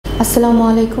Assalamu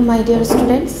alaikum, my dear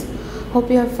students. Hope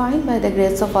you are fine by the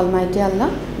grace of Almighty Allah.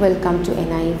 Welcome to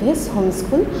NIV's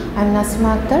Homeschool. I am Nasima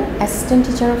Akter, Assistant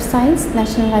Teacher of Science,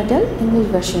 National Idol, English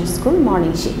Version School,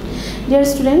 Morning Shift. Dear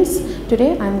students,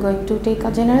 today I am going to take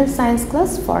a general science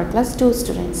class for class 2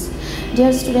 students.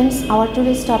 Dear students, our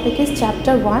today's topic is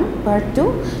Chapter 1, Part 2.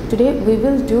 Today we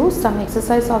will do some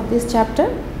exercise of this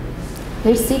chapter.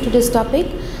 Let's see today's topic.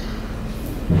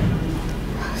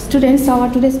 Students, our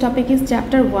today's topic is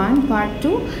Chapter 1, Part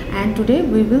 2, and today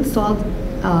we will solve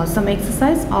some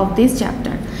exercise of this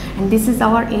chapter. And this is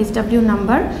our HW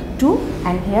number 2,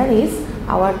 and here is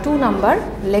our 2 number,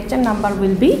 lecture number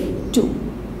will be 2.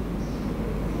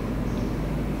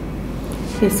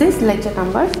 This is lecture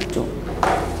number 2.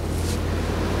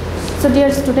 So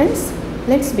dear students,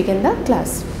 let's begin the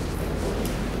class.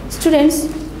 Students,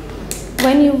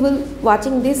 when you will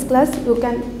watching this class, you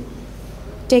can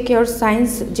take your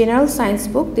general science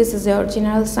book. This is your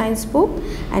general science book,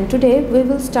 and today we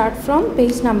will start from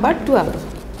page number 12.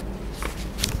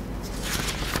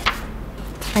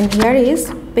 And here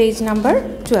is page number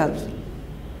 12.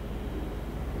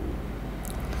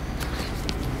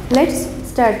 Let's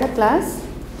start the class.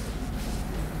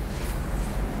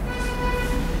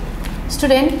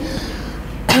 Student,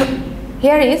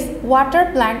 here is water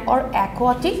plant or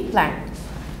aquatic plant.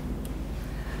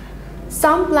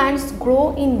 Some plants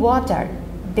grow in water.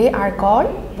 They are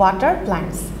called water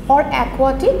plants or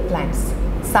aquatic plants.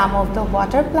 Some of the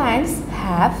water plants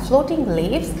have floating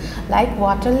leaves like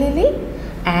water lily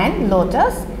and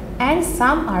lotus, and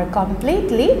some are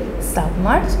completely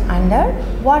submerged under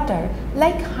water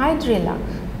like hydrilla.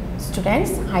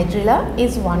 Students, hydrilla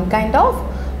is one kind of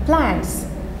plants.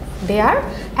 They are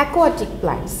aquatic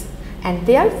plants and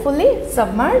they are fully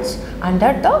submerged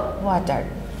under the water.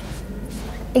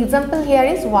 Example here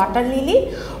is water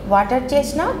lily, water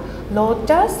chestnut,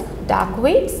 lotus,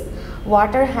 duckweeds,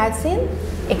 water hyacinth,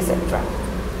 etc.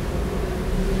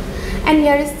 And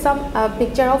here is some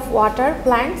picture of water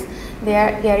plants.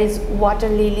 Here is water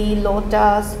lily,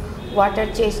 lotus, water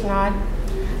chestnut.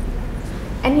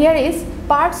 And here is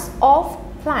parts of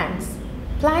plants.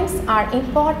 Plants are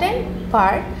important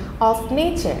part of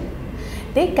nature.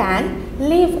 They can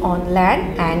live on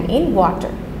land and in water.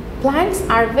 Plants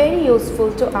are very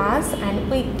useful to us and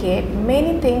we get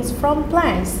many things from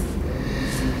plants.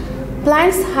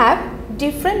 Plants have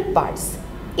different parts.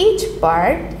 Each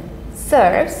part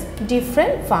serves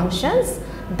different functions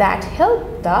that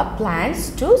help the plants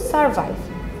to survive.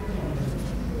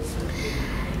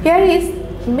 Here is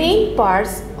main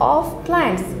parts of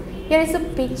plants. Here is a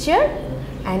picture,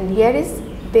 and here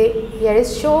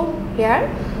is shown here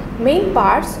main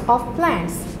parts of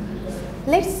plants.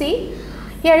 Let's see.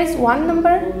 Here is one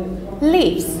number,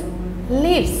 leaves.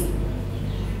 Leaves.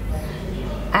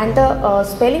 And the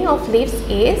spelling of leaves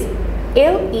is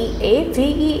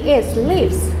L-E-A-V-E-S,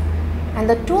 leaves. And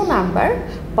the 2 number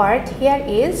part here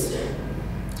is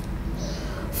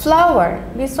flower.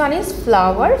 This one is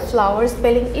flower. Flower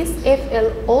spelling is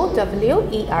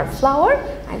F-L-O-W-E-R, flower.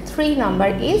 And 3 number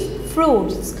is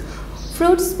fruits.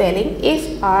 Fruit spelling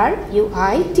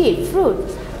F-R-U-I-T,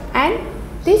 fruit. And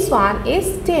this one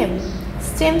is stem.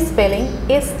 Stem spelling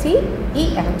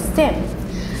S-T-E-M, stem.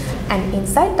 And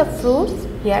inside the fruits,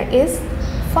 here is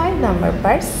 5 number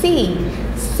part, seed.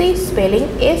 Seed spelling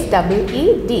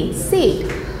S-W-E-D, seed.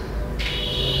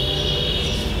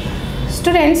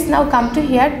 Students, now come to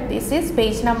here. This is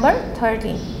page number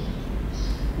 13.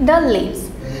 The leaves.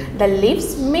 The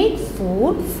leaves make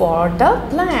food for the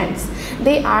plants.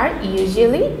 They are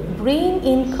usually green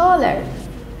in color.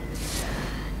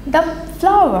 The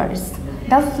flowers.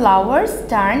 The flowers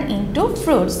turn into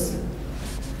fruits.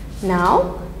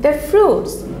 Now the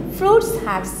fruits. Fruits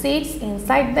have seeds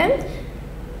inside them.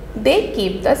 They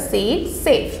keep the seeds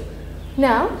safe.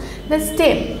 Now the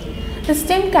stem. The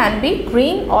stem can be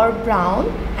green or brown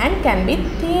and can be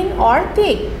thin or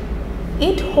thick.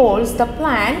 It holds the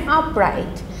plant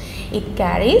upright. It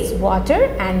carries water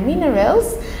and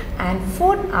minerals and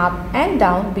food up and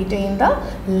down between the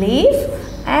leaf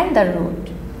and the root.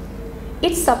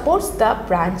 It supports the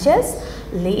branches,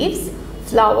 leaves,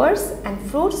 flowers and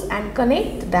fruits and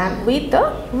connect them with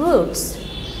the roots.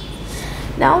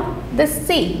 Now the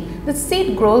seed. The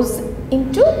seed grows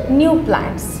into new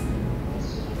plants.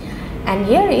 And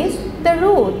here is the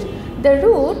root. The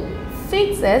root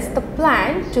fixes the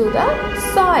plant to the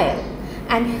soil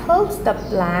and helps the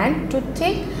plant to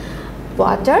take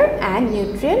water and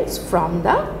nutrients from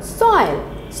the soil.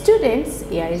 Students,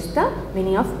 here is the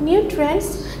meaning of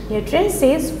nutrients. Nutrients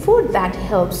is food that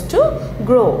helps to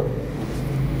grow.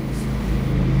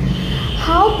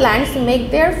 How plants make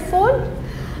their food?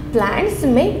 Plants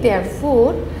make their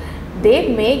food They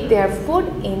make their food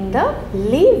in the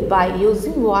leaf by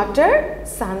using water,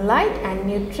 sunlight and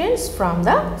nutrients from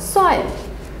the soil.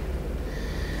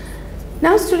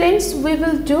 Now students, we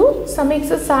will do some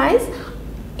exercise.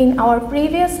 In our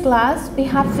previous class, we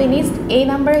have finished A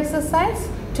number exercise.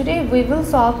 Today we will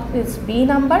solve this B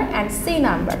number and C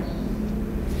number.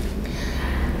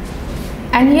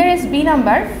 And here is B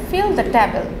number, fill the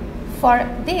table. For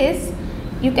this,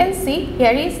 you can see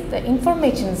here is the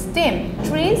information stem.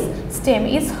 Trees stem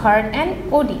is hard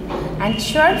and woody and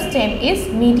sharp stem is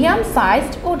medium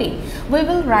sized woody. We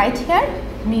will write here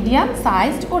medium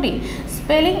sized woody.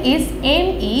 Spelling is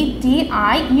MEDIUM,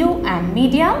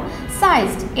 medium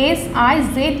sized,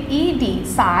 SIZED,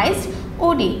 sized,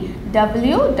 woody,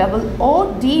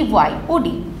 WOODY,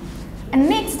 woody. And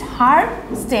next hard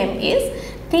stem is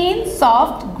thin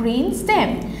soft green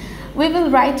stem. We will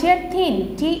write here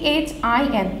thin, THIN,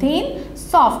 thin,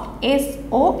 soft,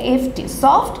 SOFT,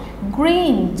 soft,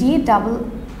 green, GREEN,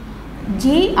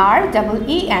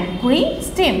 green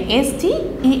stem,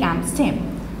 STEM,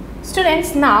 stem.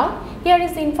 Students, now here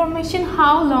is information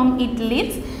how long it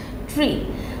lives. Tree,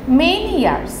 many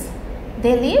years.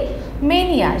 They live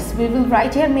many years. We will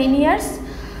write here many years,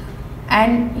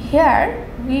 and here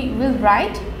we will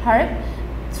write her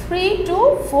 3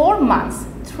 to 4 months.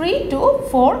 3 to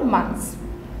 4 months.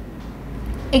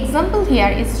 Example here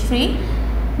is tree,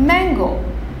 mango,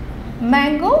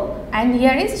 mango, and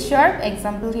here is sharp.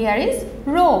 Example here is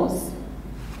rose.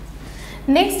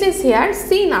 Next is here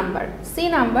C number. C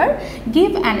number,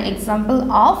 give an example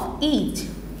of each.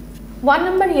 One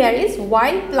number here is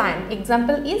wild plant.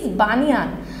 Example is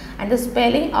banyan, and the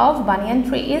spelling of banyan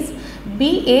tree is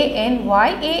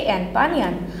BANYAN,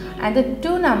 banyan. And the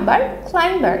 2 number,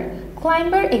 climber.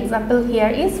 Climber, example here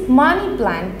is money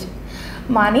plant.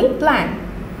 Money plant.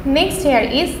 Next here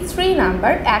is 3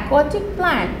 number, aquatic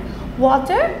plant.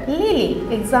 Water lily.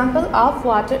 Example of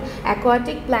water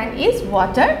aquatic plant is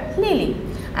water lily.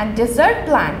 And desert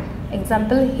plant.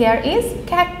 Example here is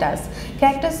cactus.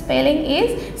 Cactus spelling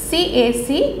is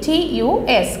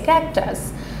CACTUS,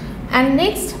 cactus. And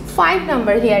next 5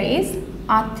 number here is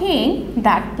a thing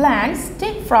that plants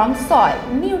take from soil,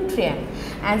 nutrient.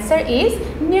 Answer is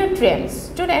nutrients.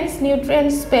 Students,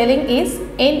 nutrients spelling is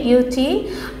NUTRIENTS,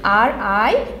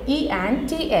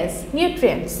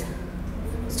 nutrients.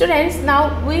 Students,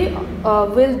 now we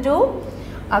will do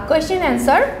a question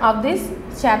answer of this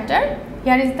chapter.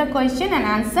 Here is the question and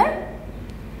answer.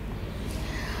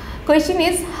 Question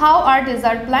is, how are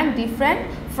desert plants different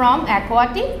from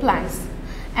aquatic plants?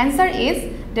 Answer is,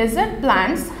 desert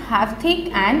plants have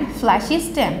thick and fleshy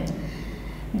stem.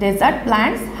 Desert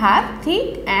plants have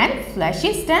thick and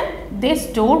fleshy stem. They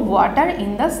store water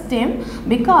in the stem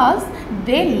because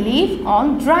they live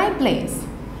on dry place.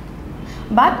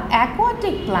 But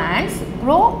aquatic plants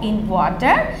grow in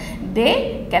water.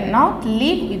 They cannot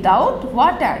live without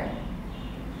water.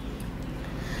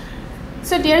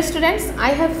 So dear students, I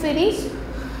have finished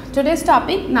today's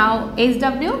topic. Now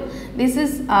HW, this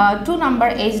is 2 number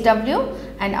HW,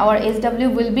 and our HW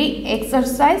will be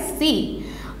exercise C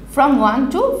from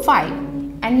 1 to 5.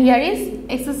 And here is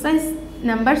exercise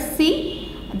number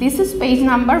C. This is page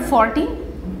number 14,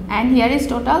 and here is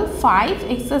total 5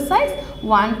 exercise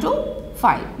 1 to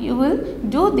 5. You will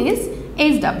do this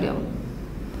HW.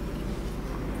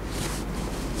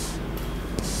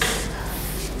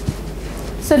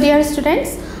 So dear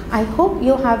students, I hope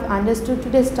you have understood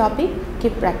today's topic.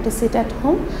 Keep practice it at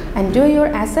home and do your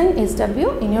assigned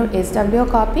SW in your SW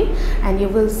copy, and you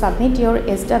will submit your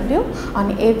SW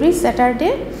on every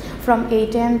Saturday from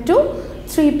 8 AM to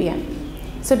 3 PM.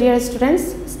 So dear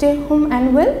students, stay home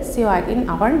and we'll see you again in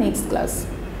our next class.